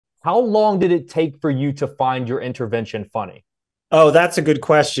How long did it take for you to find your intervention funny? Oh, that's a good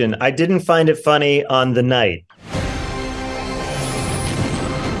question. I didn't find it funny on the night.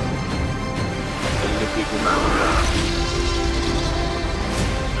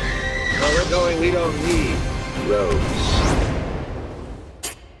 Where we're going, we don't need roads.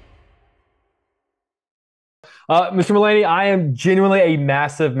 Mr. Mulaney, I am genuinely a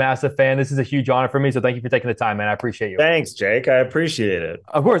massive, massive fan. This is a huge honor for me. So thank you for taking the time, man. I appreciate you. Thanks, Jake. I appreciate it.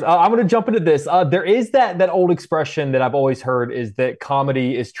 Of course, I'm going to jump into this. There is that old expression that I've always heard is that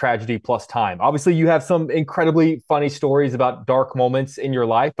comedy is tragedy plus time. Obviously, you have some incredibly funny stories about dark moments in your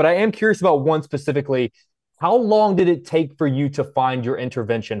life, but I am curious about one specifically. How long did it take for you to find your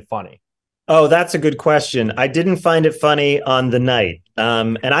intervention funny? Oh, that's a good question. I didn't find it funny on the night.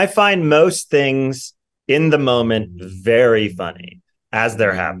 And I find most things in the moment very funny as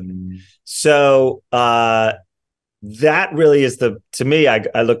they're happening. So that really is to me,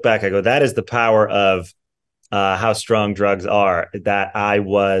 I look back, I go, that is the power of how strong drugs are, that I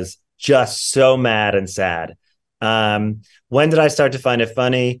was just so mad and sad. When did I start to find it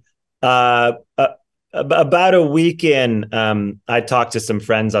funny? About a week in, I talked to some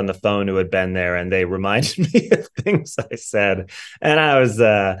friends on the phone who had been there, and they reminded me of things I said, and I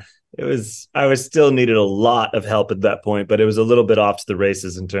was still needed a lot of help at that point, but it was a little bit off to the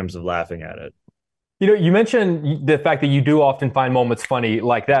races in terms of laughing at it. You mentioned the fact that you do often find moments funny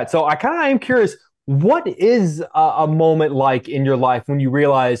like that. So I kind of am curious, what is a moment like in your life when you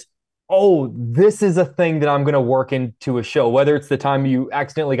realize, oh, this is a thing that I'm going to work into a show, whether it's the time you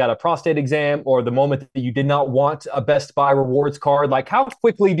accidentally got a prostate exam or the moment that you did not want a Best Buy rewards card. Like, how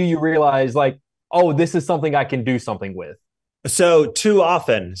quickly do you realize, like, oh, this is something I can do something with? So too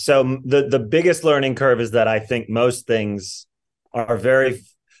often. So the biggest learning curve is that I think most things are very,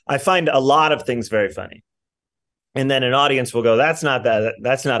 I find a lot of things very funny. And then an audience will go, that's not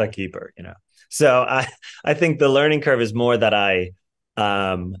a keeper, you know. So I think the learning curve is more that I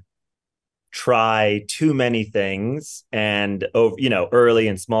try too many things and early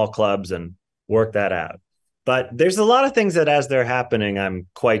in small clubs and work that out. But there's a lot of things that as they're happening, I'm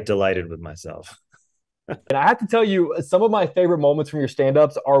quite delighted with myself. And I have to tell you, some of my favorite moments from your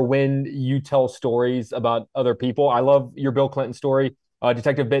stand-ups are when you tell stories about other people. I love your Bill Clinton story,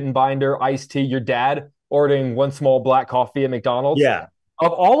 Detective Bittenbinder, Ice-T, your dad ordering one small black coffee at McDonald's. Yeah.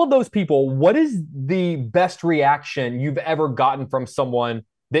 Of all of those people, what is the best reaction you've ever gotten from someone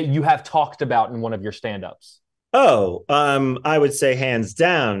that you have talked about in one of your stand-ups? Oh, I would say hands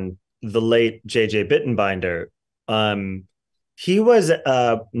down, the late JJ Bittenbinder. He was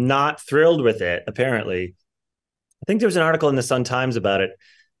not thrilled with it, apparently. I think there was an article in the Sun Times about it.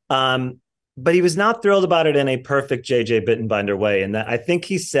 But he was not thrilled about it in a perfect JJ Bittenbinder way. And that I think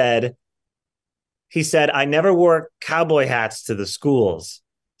he said, I never wore cowboy hats to the schools.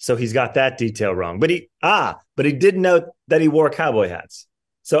 So he's got that detail wrong. But he did note that he wore cowboy hats.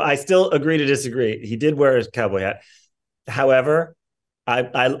 So I still agree to disagree. He did wear his cowboy hat. However,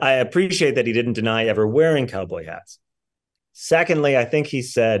 I appreciate that he didn't deny ever wearing cowboy hats. Secondly, I think he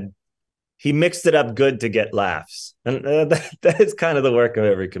said he mixed it up good to get laughs. And that is kind of the work of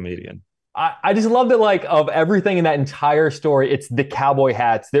every comedian. I just love that, like, of everything in that entire story, it's the cowboy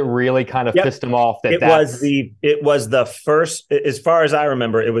hats that really kind of Yep. pissed him off. It was the first, as far as I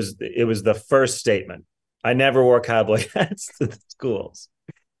remember, it was the first statement. I never wore cowboy hats to the schools.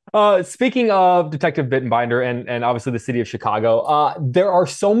 Speaking of Detective Bittenbinder and obviously the city of Chicago, there are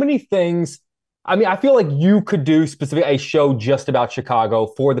so many things. I mean, I feel like you could do specifically a show just about Chicago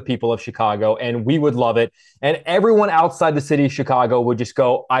for the people of Chicago, and we would love it. And everyone outside the city of Chicago would just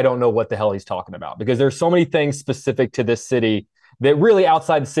go, I don't know what the hell he's talking about, because there's so many things specific to this city that really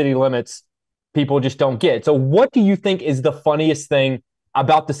outside the city limits, people just don't get. So what do you think is the funniest thing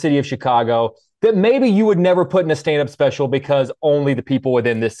about the city of Chicago that maybe you would never put in a stand-up special because only the people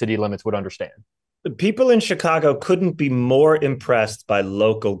within this city limits would understand? The people in Chicago couldn't be more impressed by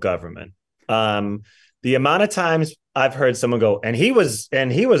local government. The amount of times I've heard someone go, and he was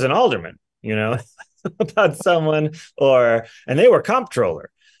an alderman, about someone, and they were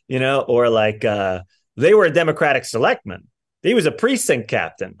comptroller, or like they were a Democratic selectman. He was a precinct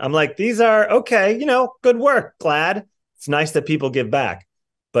captain. I'm like, these are okay, good work, glad. It's nice that people give back.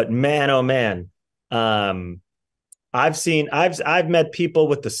 But man, oh man, I've met people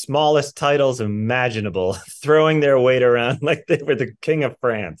with the smallest titles imaginable throwing their weight around like they were the king of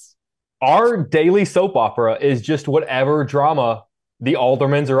France. Our daily soap opera is just whatever drama the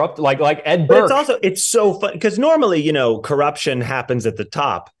aldermans are up to, like Ed But Burke. it's so fun because normally, corruption happens at the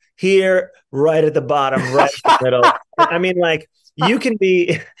top. Here, right at the bottom, right in the middle. I mean, like you can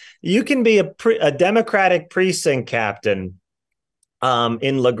be a Democratic precinct captain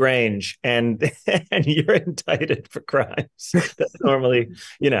in LaGrange, and and you're indicted for crimes that normally,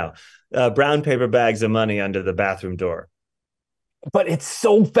 brown paper bags of money under the bathroom door. But it's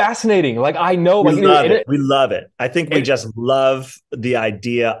so fascinating. Like I know, We like love it. We love it. I think we it, just love the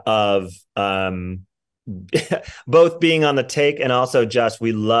idea of both being on the take and also just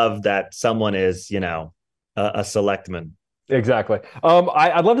we love that someone is, a selectman. exactly.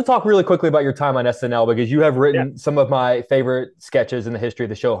 I'd love to talk really quickly about your time on SNL because you have Yeah. written some of my favorite sketches in the history of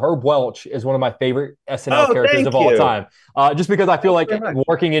the show. Herb Welch is one of my favorite SNL Oh, characters of thank all you. time. Just because I feel Thank you like very much.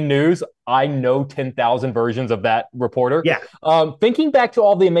 working in news, I know 10,000 versions of that reporter. Yeah. Thinking back to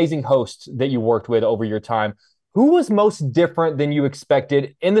all the amazing hosts that you worked with over your time, who was most different than you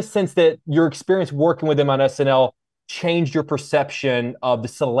expected in the sense that your experience working with them on SNL changed your perception of the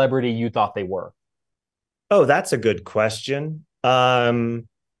celebrity you thought they were? Oh, that's a good question.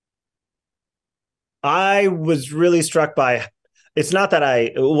 I was really struck by it's not that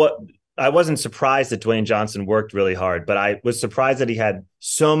I wasn't surprised that Dwayne Johnson worked really hard, but I was surprised that he had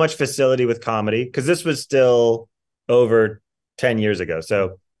so much facility with comedy because this was still over 10 years ago.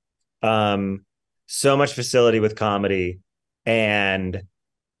 So so much facility with comedy and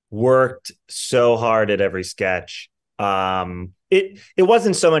worked so hard at every sketch. It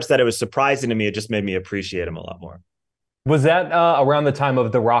wasn't so much that it was surprising to me, it just made me appreciate him a lot more. Was that around the time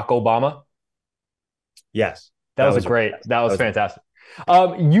of the Rock Obama? Yes. That was a great. That was was fantastic.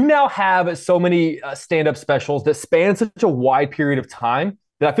 You now have so many stand-up specials that span such a wide period of time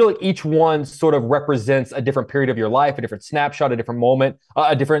that I feel like each one sort of represents a different period of your life, a different snapshot, a different moment,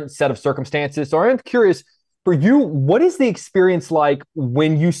 a different set of circumstances. So I'm curious for you, what is the experience like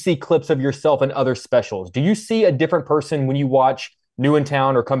when you see clips of yourself in other specials? Do you see a different person when you watch New in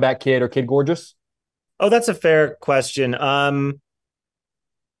Town or Comeback Kid or Kid Gorgeous? Oh, that's a fair question.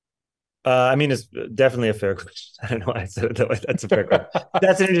 I mean, it's definitely a fair question. I don't know why I said it that way. That's a fair question.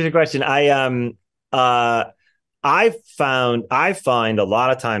 That's an interesting question. I find a lot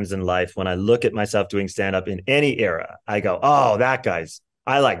of times in life when I look at myself doing stand up in any era, I go, oh,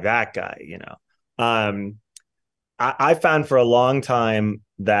 I like that guy. I found for a long time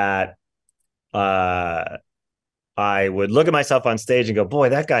that I would look at myself on stage and go, boy,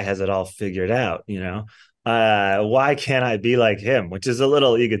 that guy has it all figured out. Why can't I be like him? Which is a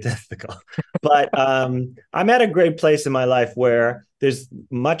little egotistical. But I'm at a great place in my life where there's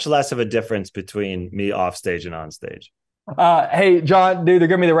much less of a difference between me off stage and on stage. Hey, John, dude, they're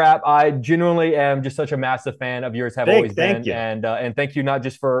giving me the rap. I genuinely am just such a massive fan of yours, have always Thank been, you. and thank you not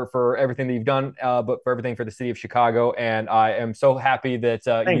just for everything that you've done, but for everything for the city of Chicago. And I am so happy that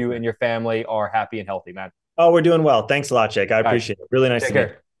Thank you you. and your family are happy and healthy, man. Oh, we're doing well. Thanks a lot, Jake. I All right, appreciate it. Really nice take to meet you.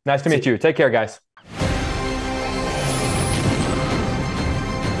 care. Nice to meet you. Take care, guys.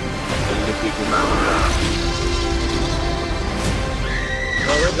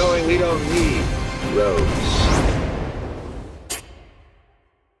 Where we're going, we don't need roads.